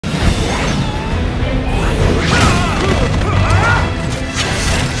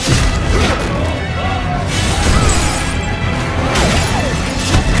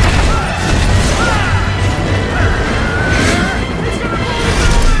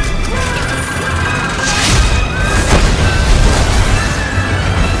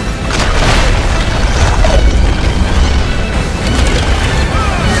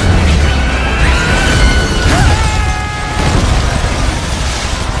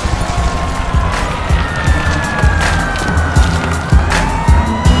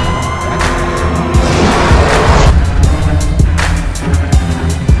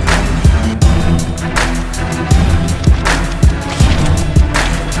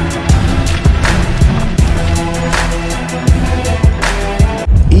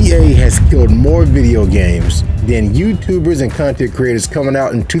killed more video games than YouTubers and content creators coming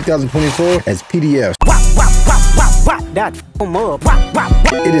out in 2024 as PDFs.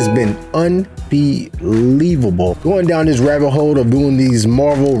 It has been unbelievable going down this rabbit hole of doing these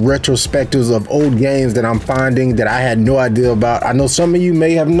Marvel retrospectives of old games that I'm finding that I had no idea about. I know some of you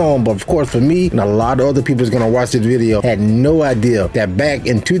may have known, but of course for me and a lot of other people who's gonna watch this video had no idea that back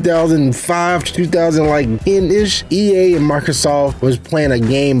in 2005 to 2010-ish, EA and Microsoft was playing a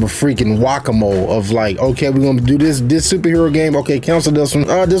game of freaking whack-a-mole of like, okay, we're gonna do this superhero game, okay, cancel this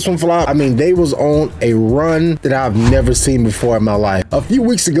one flop. I mean, they was on a run that I've never seen before in my life. A few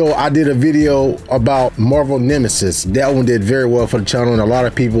weeks ago, I did a video about Marvel Nemesis. That one did very well for the channel, and a lot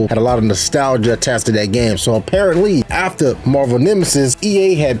of people had a lot of nostalgia attached to that game. So apparently, after Marvel Nemesis,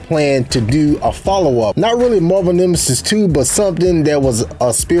 EA had planned to do a follow-up. Not really Marvel Nemesis 2, but something that was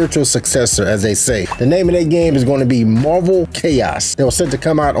a spiritual successor, as they say. The name of that game is going to be Marvel Chaos. It was set to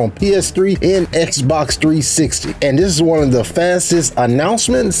come out on PS3 and Xbox 360. And this is one of the fastest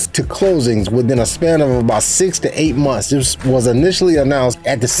announcements to closings within a span of about 6 to 8 months. This was initially announced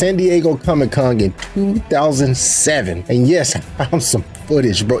at the San Diego Comic-Con in 2007. And yes, I found some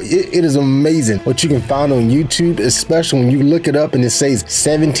footage, bro. It is amazing what you can find on YouTube, especially when you look it up and it says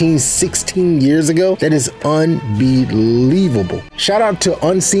 16 years ago. That is unbelievable. Shout out to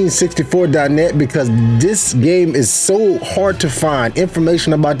unseen64.net because this game is so hard to find.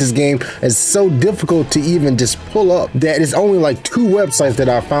 Information about this game is so difficult to even just pull up that it's only like 2 websites that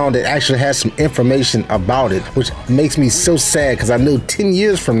I found that actually has some information about it, which makes me so sad because I know 10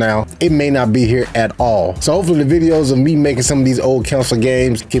 years from now it may not be here at all. So hopefully the videos of me making some of these old console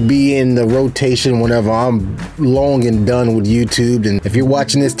games can be in the rotation whenever I'm long and done with YouTube. And if you're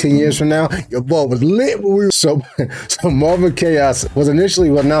watching this 10 years from now, your boy was lit when we were so Marvel Chaos was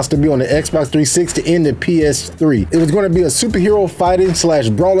initially announced to be on the Xbox 360 and the PS3. It was going to be a superhero fighting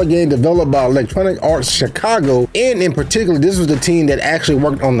 / brawler game developed by Electronic Arts Chicago, and in particular this was the team that actually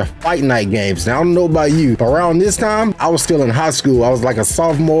worked on the Fight Night games. Now I don't know about you, but around this time I was still in high school. I was like a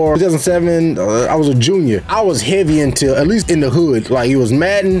sophomore. 2007 I was a junior. I was heavy into, at least in the hood, like it was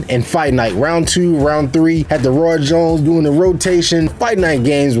Madden and Fight Night. Round 2, round 3 had the Roy Jones doing the rotation. Fight Night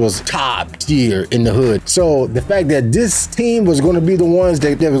games was top tier in the hood. So the fact that this team was going to be the ones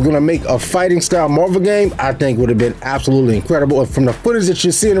that was going to make a fighting style Marvel game, I think would have been absolutely incredible. And from the footage that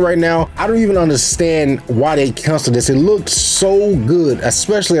you're seeing right now, I don't even understand why they canceled this. It looked so good,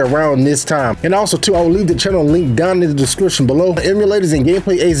 especially around this time. And also too, I will leave the channel link down in the description below. Emulators and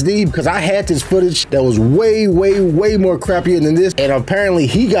Gameplay HD, because I had this footage that was way more crappier than this, and apparently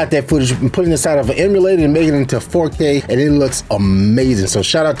he got that footage and put it inside of an emulator and making it into 4K, and it looks amazing. So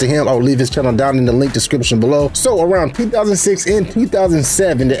shout out to him. I'll leave his channel down in the link description below. So around 2006 and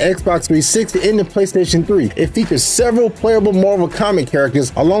 2007, the Xbox 360 and the PlayStation 3, it features several playable Marvel comic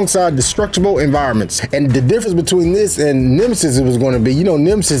characters alongside destructible environments. And the difference between this and Nemesis, it was going to be, you know,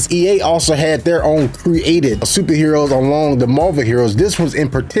 Nemesis, EA also had their own created superheroes along the Marvel heroes. This was in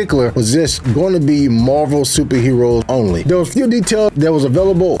particular was just going to be Marvel superheroes only. There was a few details that was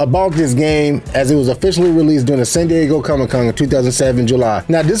available about this game as it was officially released during the San Diego Comic-Con in 2007 July.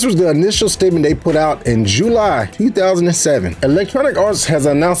 Now this was the initial statement they put out in July 2007. Electronic Arts has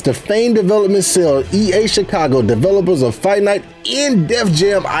announced the famed development cell EA Chicago, developers of Fight Night and Def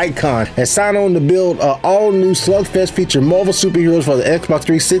Jam Icon, has signed on to build an all-new slugfest feature Marvel superheroes for the Xbox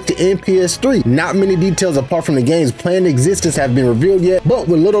 360 and PS3. Not many details apart from the game's planned existence have been revealed yet, but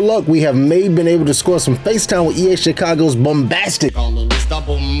with little luck, we have been able to score some FaceTime with EA Chicago's bombastic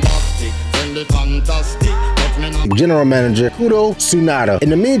General Manager Kudo Tsunada. In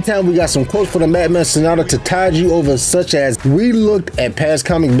the meantime, we got some quotes for the Madman Tsunada to tide you over, such as, "We looked at past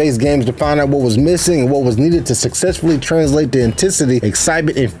comic-based games to find out what was missing and what was needed to successfully translate the intensity,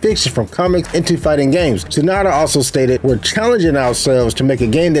 excitement, and fiction from comics into fighting games." Tsunada also stated, "We're challenging ourselves to make a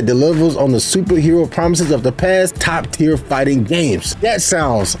game that delivers on the superhero promises of the past top-tier fighting games." That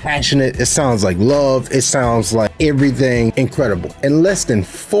sounds passionate. It sounds like love. It sounds like everything incredible. And less than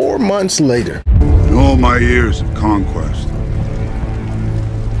 4 months later, in all my years of conquest,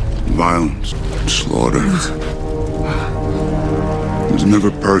 violence, slaughter, it was never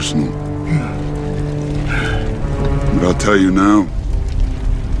personal. But I'll tell you now,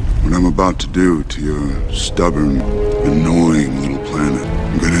 what I'm about to do to your stubborn, annoying little planet,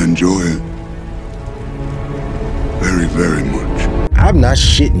 I'm gonna enjoy it very, very much. I'm not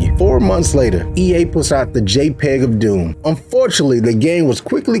shitting you. 4 months later, EA puts out the JPEG of Doom. Unfortunately, the game was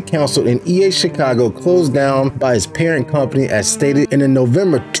quickly canceled and EA Chicago closed down by its parent company as stated in a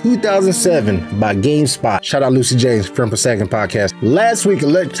November 2007 by GameSpot. Shout out Lucy James, Frame Per Second podcast. Last week,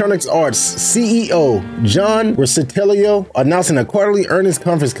 Electronic Arts CEO John Rosatello announced in a quarterly earnings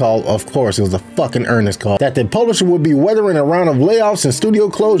conference call, of course it was a fucking earnings call, that the publisher would be weathering a round of layoffs and studio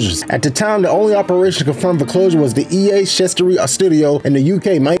closures. At the time, the only operation confirmed for closure was the EA Chestery studio in the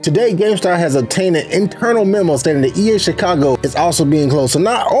UK. Mate. Today, GameStar has obtained an internal memo stating that EA Chicago is also being closed. So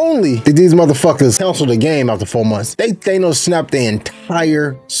not only did these motherfuckers cancel the game after 4 months, they Thanos snapped the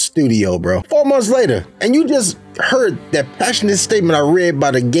entire studio, bro. 4 months later, and you just heard that passionate statement I read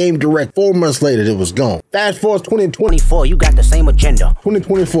by the game direct. 4 months later, it was gone. Fast forward 2024, you got the same agenda.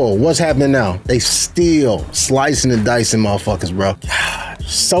 2024, what's happening now? They still slicing and dicing motherfuckers, bro. God,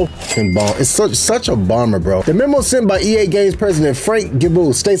 so fucking bomb. It's such a bummer, bro. The memo sent by EA Games president Frank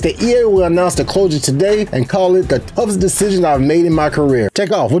Gibault states that EA will announce the closure today and call it the toughest decision I've made in my career.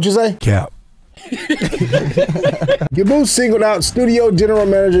 Check off, what'd you say? Cap. Gibault singled out studio general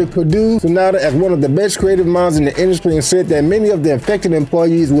manager Kodou Tsunada as one of the best creative minds in the industry and said that many of the affected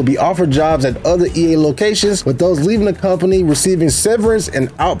employees will be offered jobs at other EA locations, with those leaving the company receiving severance and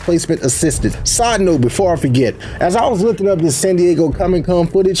outplacement assistance. Side note, before I forget, as I was looking up this San Diego Comic-Con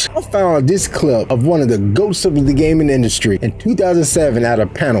footage, I found this clip of one of the goats of the gaming industry in 2007 at a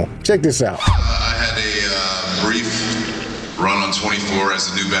panel. Check this out. I had a brief run on 24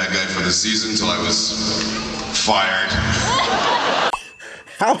 as the new bad guy for the season until I was fired.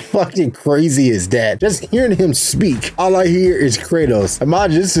 How fucking crazy is that? Just hearing him speak, all I hear is Kratos.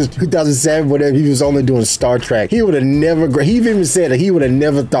 Imagine this is 2007, whatever, he was only doing Star Trek. He would have never, he even said that he would have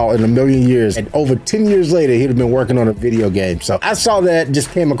never thought in a million years, and over 10 years later, he'd have been working on a video game. So I saw that, just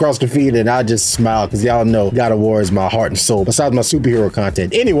came across the feed, and I just smiled, because y'all know God of War is my heart and soul, besides my superhero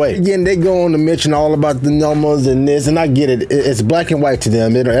content. Anyway, again, they go on to mention all about the numbers and this, and I get it. It's black and white to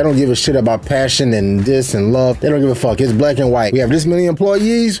them. They don't give a shit about passion and this and love. They don't give a fuck. It's black and white. We have this many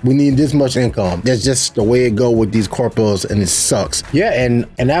employees, we need this much income. That's just the way it go with these corporals, and it sucks. Yeah,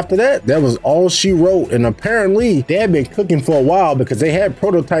 and after that was all she wrote, and apparently they had been cooking for a while because they had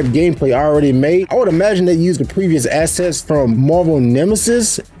prototype gameplay already made. I would imagine they used the previous assets from Marvel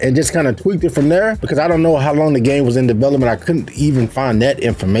Nemesis and just kind of tweaked it from there, because I don't know how long the game was in development. I couldn't even find that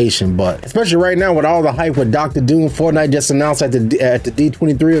information, but especially right now with all the hype with Dr. Doom, Fortnite just announced at the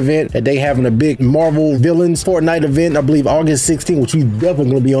D23 event that they having a big Marvel Villains Fortnite event, I believe August 16th, which we definitely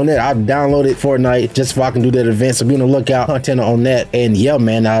gonna be on that. I've downloaded Fortnite just so I can do that event, so be on the lookout, content on that. And yeah,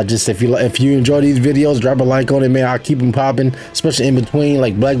 man, I just, if you enjoy these videos, drop a like on it, man. I'll keep them popping, especially in between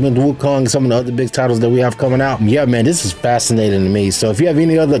like Black Myth, Wukong, some of the other big titles that we have coming out. Yeah, man, this is fascinating to me. So if you have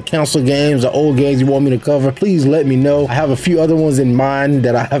any other console games or old games you want me to cover, please let me know. I have a few other ones in mind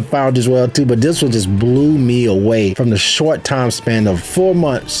that I have found as well too, but this one just blew me away from the short time span of 4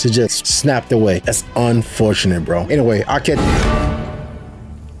 months to just snapped away. That's unfortunate, bro. Anyway, I'll catch you.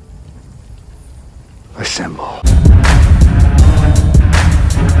 Assemble.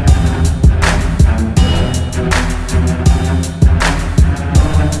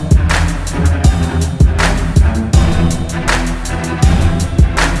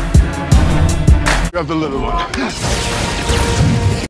 You have the little one.